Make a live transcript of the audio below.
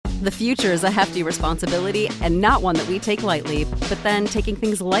The future is a hefty responsibility and not one that we take lightly, but then taking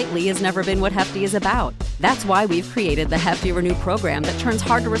things lightly has never been what Hefty is about. That's why we've created the Hefty Renew program that turns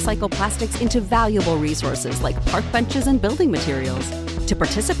hard-to-recycle plastics into valuable resources like park benches and building materials. To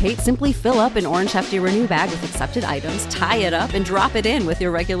participate, simply fill up an orange Hefty Renew bag with accepted items, tie it up, and drop it in with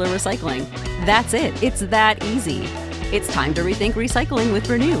your regular recycling. That's it. It's that easy. It's time to rethink recycling with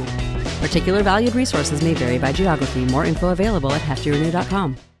Renew. Particular valued resources may vary by geography. More info available at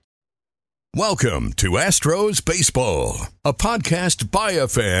heftyrenew.com. Welcome to Astros Baseball, a podcast by a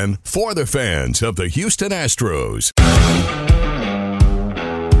fan for the fans of the Houston Astros.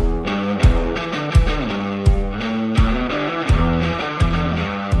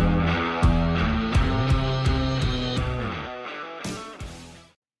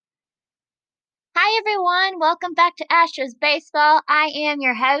 Hi, everyone. Welcome back to Astros Baseball. I am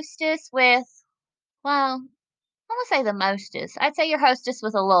your hostess with, well, I won't say the mostest. I'd say your hostess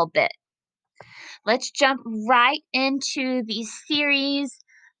with a little bit. Let's jump right into the series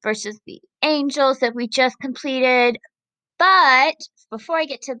versus the Angels that we just completed. But before I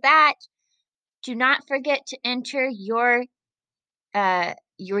get to that, do not forget to enter your dad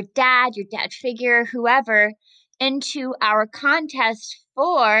figure, whoever, into our contest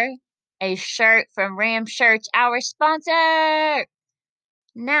for a shirt from Ram Shirts, our sponsor.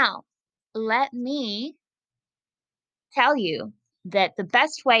 Now, let me tell you that the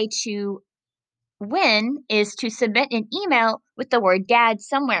best way to win is to submit an email with the word dad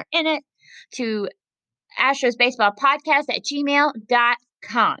somewhere in it to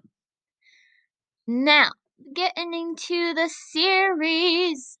astrosbaseballpodcast@gmail.com. Now, getting into the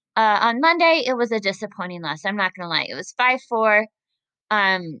series. On Monday, it was a disappointing loss. I'm not going to lie. It was 5-4.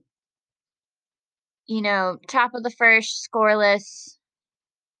 Top of the first, scoreless.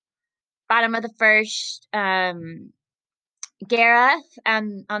 Bottom of the first, Guerra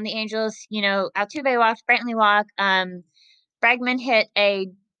on the Angels, Altuve walked, Brantley walked. Bregman hit a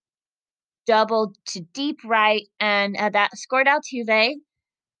double to deep right, and that scored Altuve.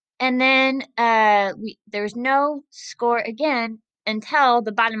 And then there was no score again until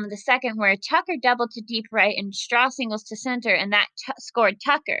the bottom of the second, where Tucker doubled to deep right and Straw singles to center, and that scored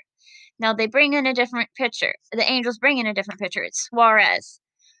Tucker. Now they bring in a different pitcher. The Angels bring in a different pitcher. It's Suarez.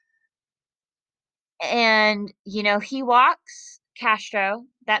 And, he walks Castro.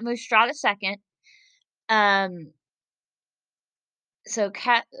 That moves Straw to second. So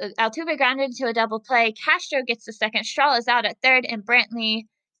Altuve grounded into a double play. Castro gets the second. Straw is out at third, and Brantley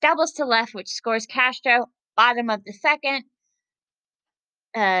doubles to left, which scores Castro. Bottom of the second.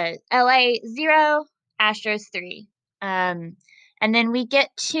 LA 0, Astros 3. And then we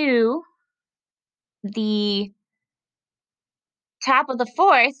get to the top of the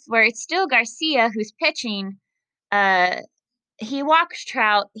fourth, where it's still Garcia who's pitching. He walks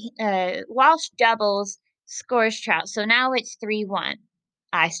Trout. Walsh doubles, scores Trout. So now it's 3-1.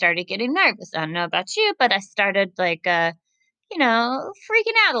 I started getting nervous. I don't know about you, but I started freaking out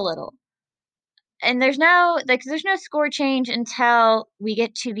a little. And there's no score change until we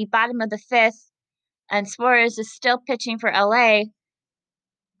get to the bottom of the fifth, and Suarez is still pitching for LA.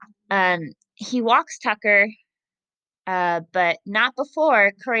 He walks Tucker, but not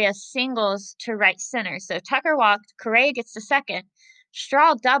before Correa singles to right center. So Tucker walked, Correa gets to second,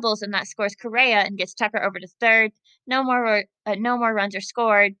 Straw doubles, and that scores Correa and gets Tucker over to third. No more runs are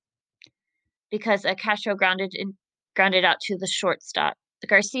scored because Castro grounded out to the shortstop.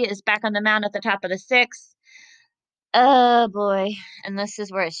 Garcia is back on the mound at the top of the sixth. Oh boy, and this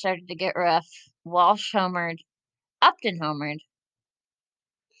is where it started to get rough. Walsh homered, Upton homered,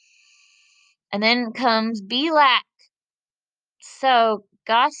 and then comes Bielak. So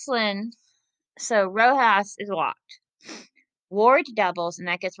Rojas is walked. Ward doubles, and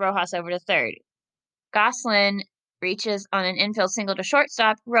that gets Rojas over to third. Goslin reaches on an infield single to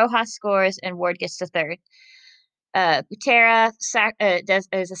shortstop. Rojas scores, and Ward gets to third. Butera does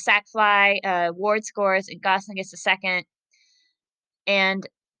a sac fly. Ward scores, and Goslin gets to second. And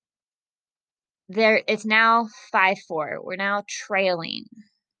it's now 5-4. We're now trailing.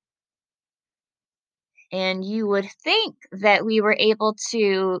 And you would think that we were able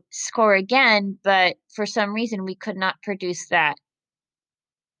to score again, but for some reason we could not produce that.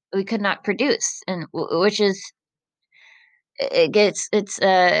 We could not produce, and which is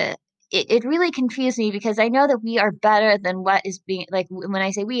it really confused me, because I know that we are better than what is being, like, when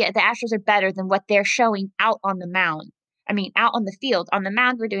I say we, the Astros are better than what they're showing out on the mound. I mean, out on the field. On the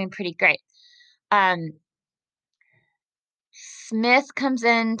mound, we're doing pretty great. Smith comes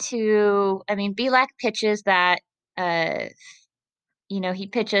into, Bielak pitches that, he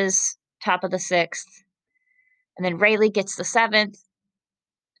pitches top of the sixth, and then Rayleigh gets the seventh.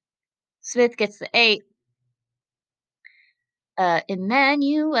 Smith gets the 8th.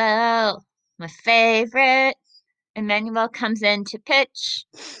 Emmanuel, my favorite. Emmanuel comes in to pitch,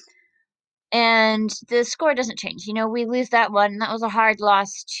 and the score doesn't change. We lose that one. That was a hard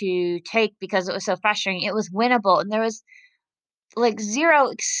loss to take because it was so frustrating. It was winnable, and there was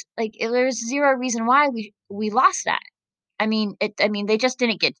there was zero reason why we lost that. I mean, they just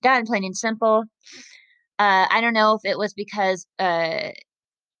didn't get done, plain and simple. I don't know if it was because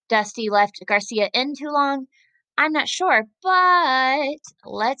Dusty left Garcia in too long. I'm not sure, but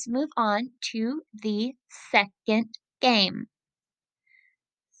let's move on to the second game.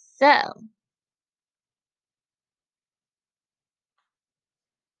 So,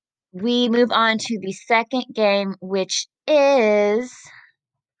 we move on to the second game, which is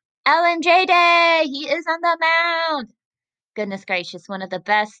LMJ Day. He is on the mound. Goodness gracious, one of the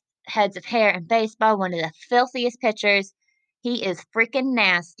best heads of hair in baseball, one of the filthiest pitchers. He is freaking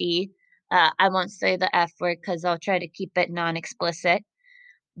nasty. I won't say the F word because I'll try to keep it non-explicit.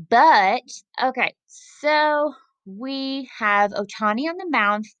 But, okay, so we have Ohtani on the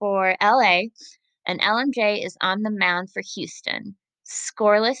mound for LA, and LMJ is on the mound for Houston.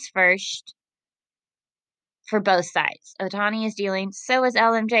 Scoreless first for both sides. Ohtani is dealing, so is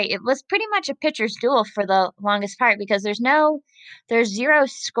LMJ. It was pretty much a pitcher's duel for the longest part because there's zero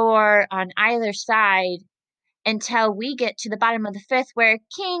score on either side until we get to the bottom of the fifth where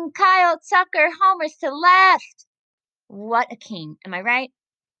King Kyle Tucker homers to left. What a king. Am I right?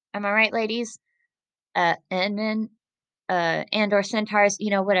 Am I right, ladies? And then and/or centaurs,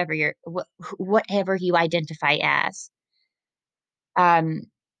 whatever you identify as. And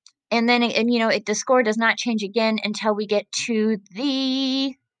then, the score does not change again until we get to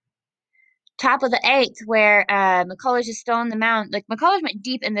the top of the eighth, where McCullers is still on the mound. Like McCullers went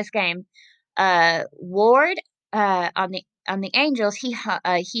deep in this game. Ward on the Angels, he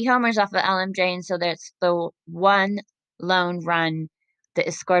homers off of LMJ, and so that's the one lone run that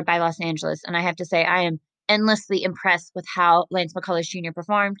is scored by Los Angeles. And I have to say, I am endlessly impressed with how Lance McCullers Jr.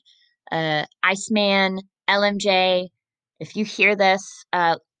 performed. Iceman, LMJ, if you hear this,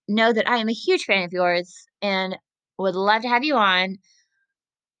 know that I am a huge fan of yours and would love to have you on.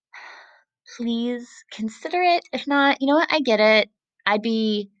 Please consider it. If not, you know what? I get it. I'd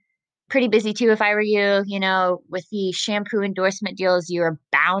be pretty busy too if I were you, with the shampoo endorsement deals you're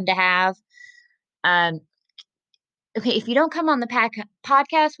bound to have. Um, okay, if you don't come on the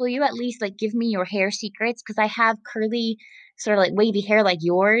podcast, will you at least give me your hair secrets? Because I have curly, sort of wavy hair like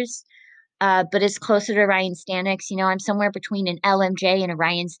yours, but it's closer to Ryan Stanek's. I'm somewhere between an LMJ and a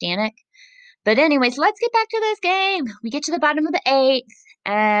Ryan Stanek. But anyways, let's get back to this game. We get to the bottom of the eighth,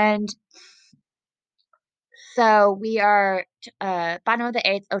 and so we are bottom of the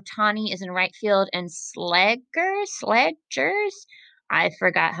eighth. Ohtani is in right field, and Slegers, I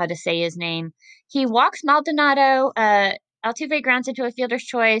forgot how to say his name. He walks Maldonado. Altuve grounds into a fielder's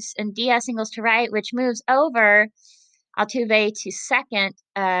choice, and Diaz singles to right, which moves over Altuve to second.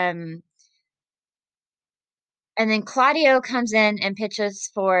 And then Claudio comes in and pitches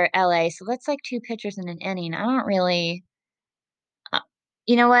for LA. So that's two pitchers in an inning. I don't really,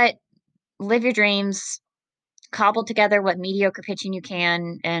 you know what? Live your dreams. Cobble together what mediocre pitching you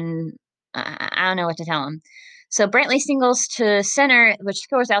can, and I don't know what to tell him. So Brantley singles to center, which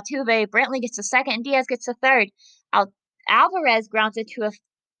scores Altuve. Brantley gets a second, and Diaz gets a third. Alvarez grounds it to a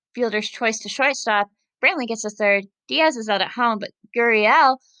fielder's choice to shortstop. Brantley gets a third. Diaz is out at home, but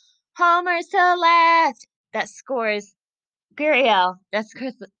Gurriel homers to left. That scores Gurriel. That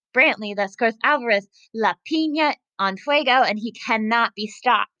scores Brantley. That scores Alvarez. La Pina on fuego, and he cannot be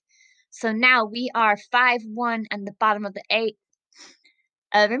stopped. So now we are 5-1 on the bottom of the eighth.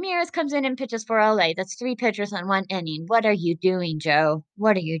 Ramirez comes in and pitches for LA. That's 3 pitchers on 1 inning. What are you doing, Joe?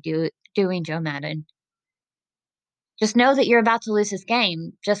 What are you doing, Joe Maddon? Just know that you're about to lose this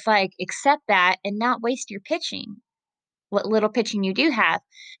game. Just accept that and not waste your pitching. What little pitching you do have.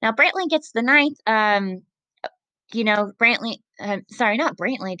 Now Brantley gets the ninth. Brantley. Sorry, not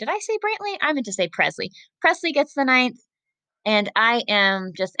Brantley. Did I say Brantley? I meant to say Presley. Presley gets the ninth. And I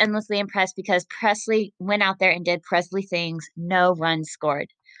am just endlessly impressed because Presley went out there and did Presley things. No runs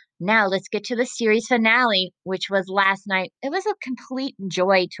scored. Now let's get to the series finale, which was last night. It was a complete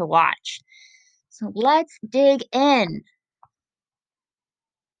joy to watch. So let's dig in.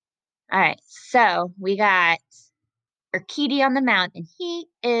 All right, so we got Urquidy on the mound, and he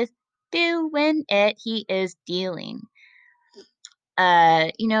is doing it. He is dealing.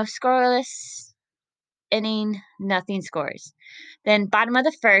 Scoreless inning, nothing scores. Then bottom of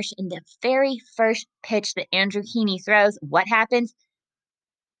the first, in the very first pitch that Andrew Heaney throws, what happens?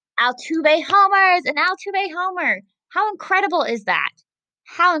 Altuve homers, an Altuve homer. How incredible is that?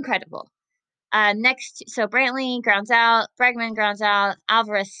 How incredible. So Brantley grounds out, Bregman grounds out,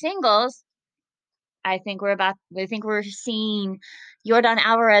 Alvarez singles. I think we're seeing Yordan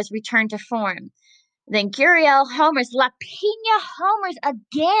Alvarez return to form. Then Gurriel homers, La Pina homers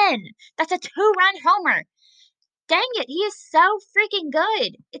again. That's a 2-run homer. Dang it, he is so freaking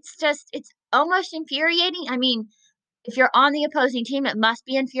good. It's almost infuriating. I mean, if you're on the opposing team, it must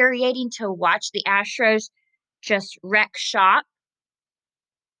be infuriating to watch the Astros just wreck shop.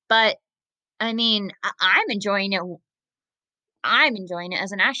 But I mean, I'm enjoying it. I'm enjoying it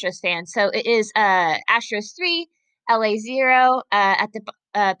as an Astros fan. So it is Astros 3, LA 0 at the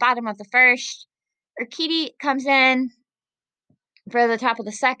bottom of the first. Urquidy comes in for the top of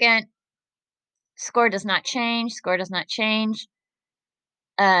the second. Score does not change. The score does not change.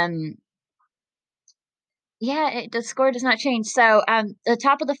 So the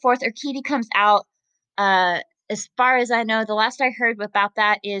top of the fourth, Urquidy comes out. As far as I know, the last I heard about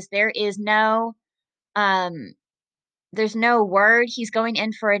that is there's no word. He's going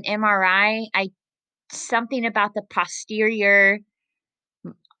in for an MRI. Something about the posterior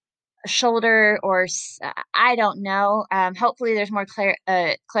shoulder, or I don't know. Hopefully there's more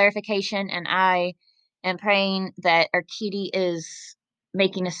clarification, and I am praying that Urquidy is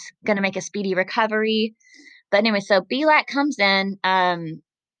going to make a speedy recovery. But anyway, so Bielak comes in,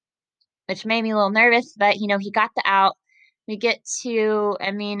 which made me a little nervous, but he got the out. We get to,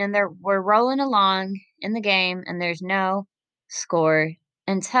 and we're rolling along in the game, and there's no score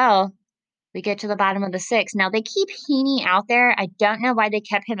until we get to the bottom of the sixth. Now they keep Heaney out there. I don't know why they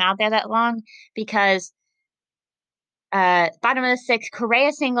kept him out there that long, because bottom of the sixth,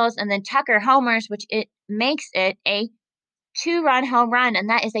 Correa singles and then Tucker homers, which it makes it a 2-run home run, and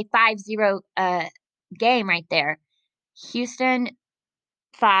that is a 5-0 game right there. Houston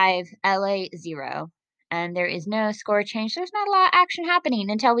 5, LA 0, and there is no score change. There's not a lot of action happening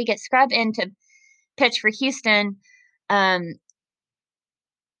until we get Scrub in to pitch for Houston.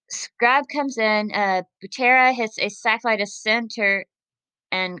 Scrub comes in. Butera hits a sac fly to center,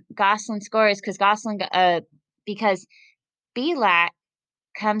 and Gosselin scores because Bielak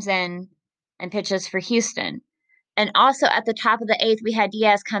comes in and pitches for Houston. And also at the top of the eighth, we had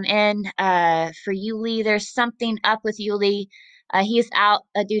Diaz come in for Yuli. There's something up with Yuli. He's out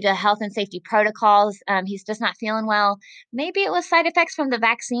due to health and safety protocols. He's just not feeling well. Maybe it was side effects from the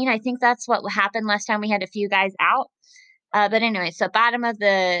vaccine. I think that's what happened last time we had a few guys out. But anyway, so bottom of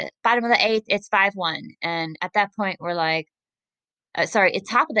the eighth, it's 5-1, and at that point we're like, it's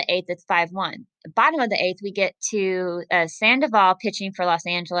top of the eighth, it's 5-1. Bottom of the eighth, we get to Sandoval pitching for Los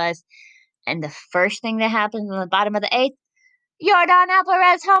Angeles, and the first thing that happens in the bottom of the eighth, Yordan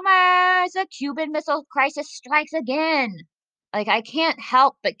Alvarez homers! A Cuban Missile Crisis strikes again. Like, I can't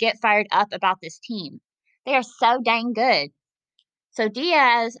help but get fired up about this team. They are so dang good. So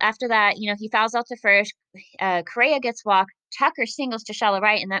Diaz, after that, he fouls out to first. Correa gets walked. Tucker singles to shallow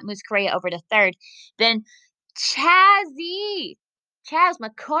right, and that moves Correa over to third. Then Chas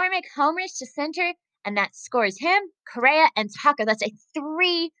McCormick homers to center, and that scores him, Correa, and Tucker. That's a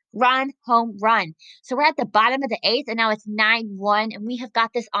 3-run home run. So we're at the bottom of the eighth, and now it's 9-1, and we have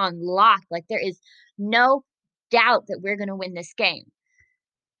got this on lock. Like, there is no doubt that we're going to win this game.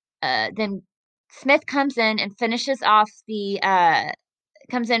 Then Smith comes in and comes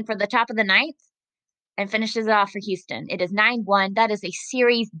in for the top of the ninth and finishes it off for Houston. It is 9-1. That is a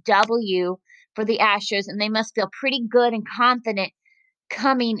series W for the Astros, and they must feel pretty good and confident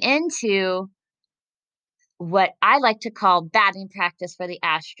coming into what I like to call batting practice for the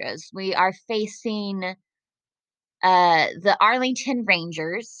Astros. We are facing the Arlington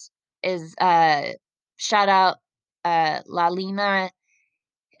Rangers. Shout out La Lima.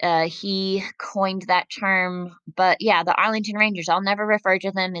 He coined that term, but yeah, the Arlington Rangers. I'll never refer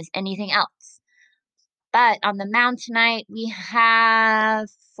to them as anything else. But on the mound tonight, we have,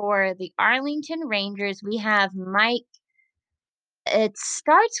 for the Arlington Rangers, we have Mike. It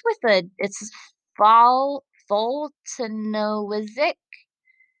starts with it's Foltinowiczek.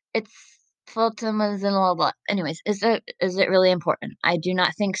 It's Foltinowiczek. Anyways, is it really important? I do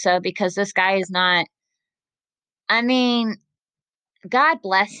not think so, because this guy is not. I mean, God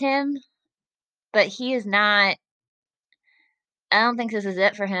bless him, but he is not. I don't think this is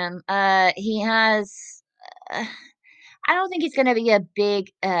it for him. He has. I don't think he's going to be a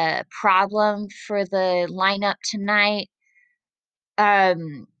big problem for the lineup tonight.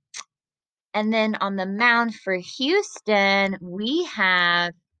 And then on the mound for Houston, we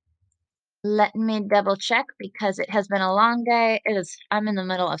have. Let me double check, because it has been a long day. I'm in the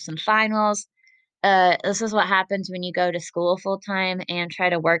middle of some finals. This is what happens when you go to school full time and try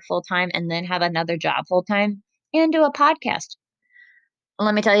to work full time and then have another job full time and do a podcast.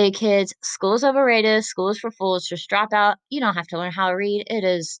 Let me tell you, kids, school is overrated. School is for fools. Just drop out. You don't have to learn how to read. It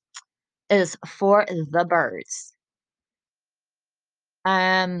is for the birds.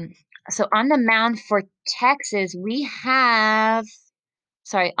 So on the mound for Texas, on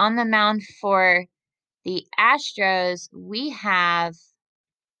the mound for the Astros,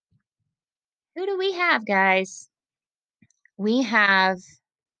 who do we have, guys?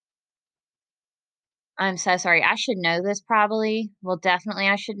 I'm so sorry. I should know this probably. Well, definitely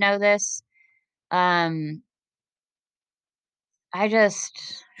I should know this. You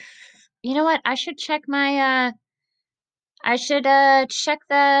know what? I should check check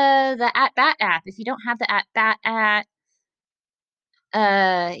the At Bat app. If you don't have the At Bat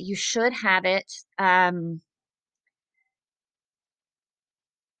app, you should have it. And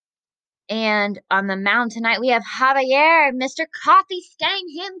on the mound tonight, we have Javier, Mr. Coffee Stain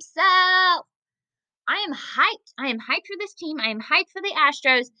himself. I am hyped. I am hyped for this team. I am hyped for the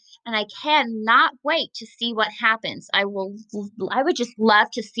Astros, and I cannot wait to see what happens. I would just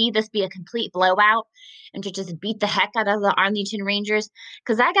love to see this be a complete blowout and to just beat the heck out of the Arlington Rangers.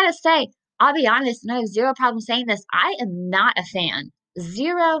 Because I gotta say, I'll be honest, and I have zero problem saying this, I am not a fan.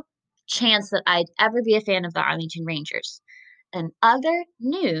 Zero chance that I'd ever be a fan of the Arlington Rangers. And other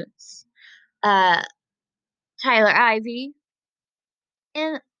news, Tyler Ivey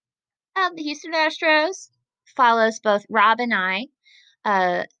and the Houston Astros follows both Rob and I.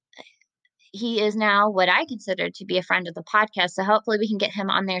 He is now what I consider to be a friend of the podcast, so hopefully we can get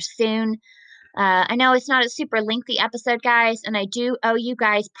him on there soon. I know it's not a super lengthy episode, guys, and I do owe you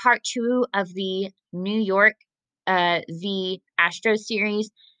guys part 2 of the New York the Astros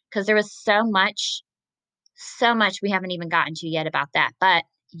series because there was so much we haven't even gotten to yet about that. But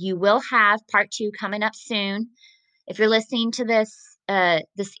you will have part 2 coming up soon. If you're listening to this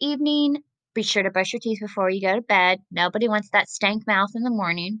this evening, be sure to brush your teeth before you go to bed. Nobody wants that stank mouth in the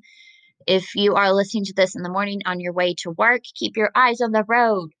morning. If you are listening to this in the morning on your way to work, keep your eyes on the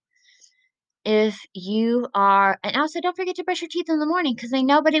road. If you are, and also don't forget to brush your teeth in the morning because ain't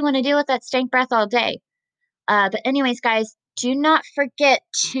nobody want to deal with that stank breath all day. But anyways, guys, do not forget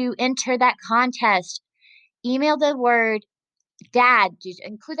to enter that contest. Email the word Dad, just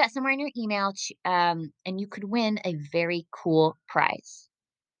include that somewhere in your email, and you could win a very cool prize.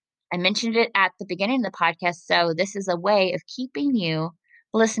 I mentioned it at the beginning of the podcast, so this is a way of keeping you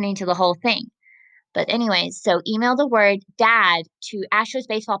listening to the whole thing. But anyways, so email the word Dad to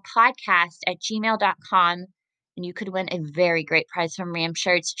astrosbaseballpodcast@gmail.com, and you could win a very great prize from Ram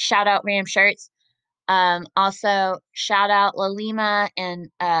Shirts. Shout out Ram Shirts. Also, shout out Lalima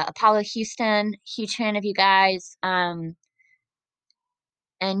and Apollo Houston. Huge fan of you guys.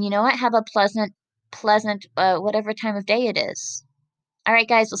 And you know what? Have a pleasant, whatever time of day it is. All right,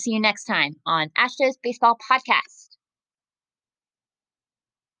 guys, we'll see you next time on Astros Baseball Podcast.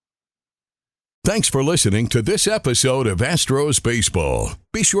 Thanks for listening to this episode of Astros Baseball.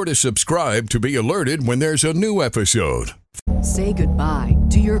 Be sure to subscribe to be alerted when there's a new episode. Say goodbye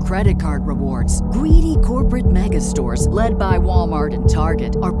to your credit card rewards. Greedy corporate mega stores, led by Walmart and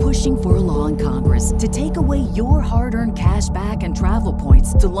Target, are pushing for a law in Congress to take away your hard-earned cash back and travel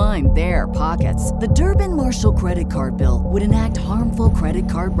points to line their pockets. The Durbin-Marshall credit card bill would enact harmful credit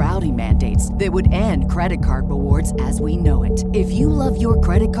card routing mandates that would end credit card rewards as we know it. If you love your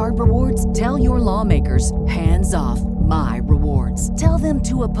credit card rewards, tell your lawmakers, hands off my rewards. Tell them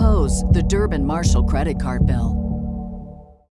to oppose the Durbin-Marshall credit card bill.